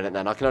must be doing it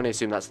then. I can only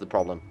assume that's the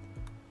problem.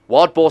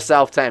 Wild boar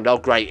self-tamed. Oh,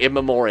 great. In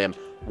memoriam.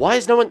 Why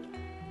is no one...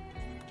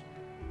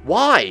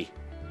 Why?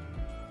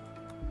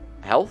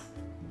 Health?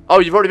 Oh,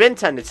 you've already been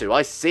tended to.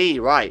 I see,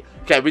 right.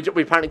 Okay, we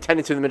apparently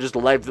tended to them and just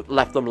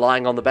left them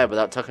lying on the bed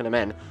without tucking them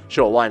in.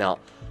 Sure, why not?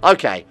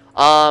 Okay,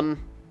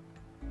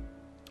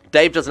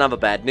 Dave doesn't have a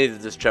bed, neither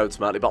does Chode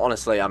Smartly, but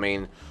honestly, I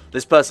mean,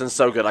 this person's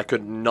so good I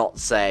could not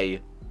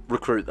say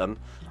recruit them.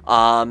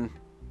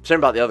 Shame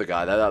about the other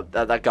guy, though.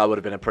 That guy would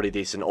have been a pretty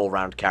decent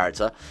all-round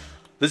character.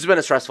 This has been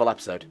a stressful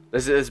episode.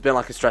 This has been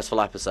like a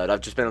stressful episode.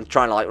 I've just been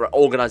trying to like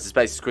organize the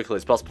space as quickly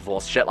as possible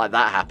before shit like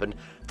that happened.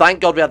 Thank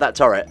God we had that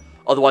turret.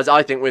 Otherwise,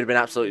 I think we'd have been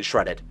absolutely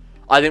shredded.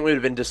 I think we would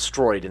have been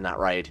destroyed in that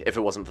raid if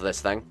it wasn't for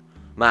this thing.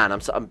 Man,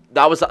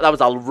 that was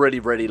a really,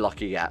 really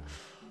lucky get.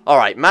 All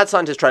right, Mad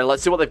Scientist trailer.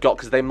 Let's see what they've got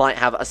because they might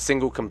have a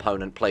single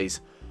component,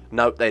 please.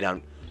 Nope, they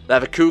don't. They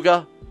have a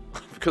cougar.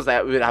 Because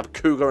they would have a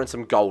cougar and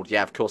some gold.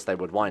 Yeah, of course they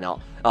would. Why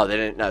not? Oh, they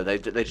didn't know. They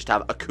just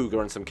have a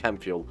cougar and some chem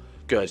fuel.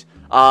 Good.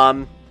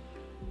 I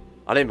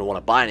don't even want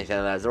to buy anything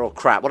of theirs. They're all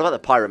crap. What about the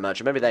pirate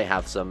merchant? Maybe they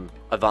have some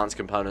advanced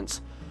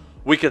components.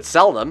 We could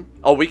sell them.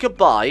 Oh, we could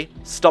buy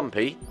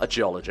Stumpy, a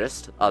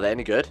geologist. Are they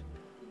any good?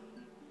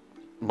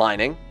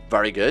 Mining.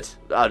 Very good.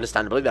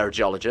 Understandably, they're a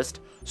geologist.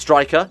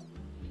 Striker.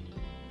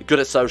 Good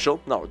at social.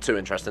 Not too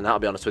interested in that, I'll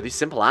be honest with you.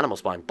 Simple animal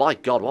spine. By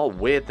God, what a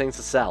weird thing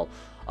to sell.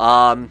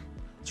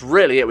 It's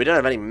really it. We don't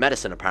have any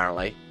medicine,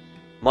 apparently.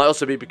 Might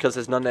also be because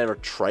there's none near a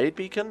trade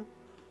beacon.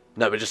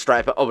 No, we're just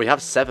straight up. Oh, we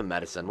have 7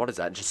 medicine. What is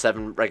that? Just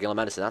 7 regular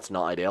medicine. That's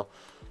not ideal.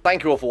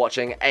 Thank you all for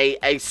watching.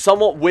 A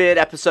somewhat weird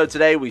episode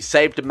today. We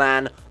saved a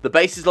man. The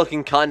base is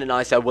looking kind of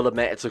nice, I will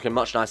admit. It's looking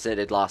much nicer than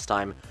it did last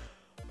time.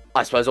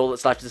 I suppose all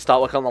that's left is to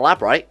start working on the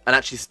lab, right? And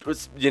actually,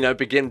 you know,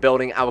 begin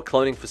building our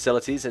cloning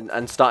facilities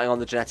and starting on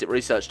the genetic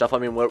research stuff. I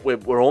mean,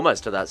 we're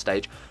almost to that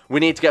stage. We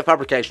need to get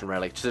fabrication,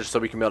 really, just so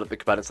we can build up the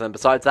components. And then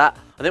besides that,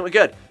 I think we're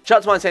good. Shout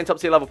out to my insane top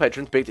tier level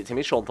patrons, Big Dick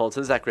Timmy, Sean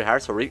Thornton, Zachary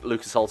Harris, Farik,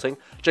 Lucas Holting,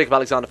 Jacob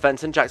Alexander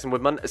Fenton, Jackson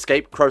Woodman,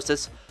 Escape,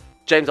 Croesus,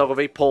 James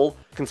Ogilvy, Paul,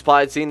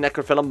 Conspired Scene,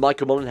 Necrophilim,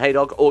 Michael Mullen,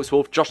 Haydog, Orcs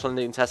Wolf, Josh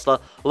Lundin Tesla,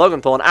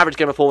 Logan Thorne, Average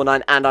Gamer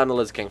 419, and I'm the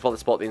Lizard King. For the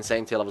support, the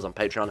insane tier levels on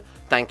Patreon.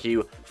 Thank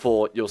you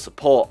for your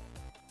support.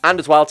 And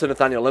as well to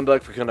Nathaniel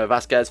Lindbergh, Facundo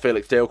Vasquez,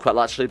 Felix Deal, Quet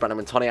Latchley,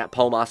 Brandon Montoniac,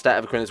 Polemaster,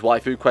 Everqueen is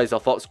Waifu,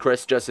 Quasar Fox,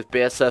 Chris, Joseph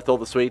Beer, Sir Thor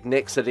the Swede,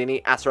 Nick,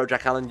 Sardini, Astro,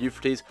 Jack Allen,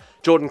 Euphrates,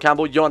 Jordan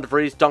Campbell, Johan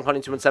DeVries, Don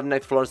Conning 217,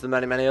 Nathan Flores, and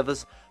many, many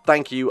others.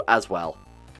 Thank you as well.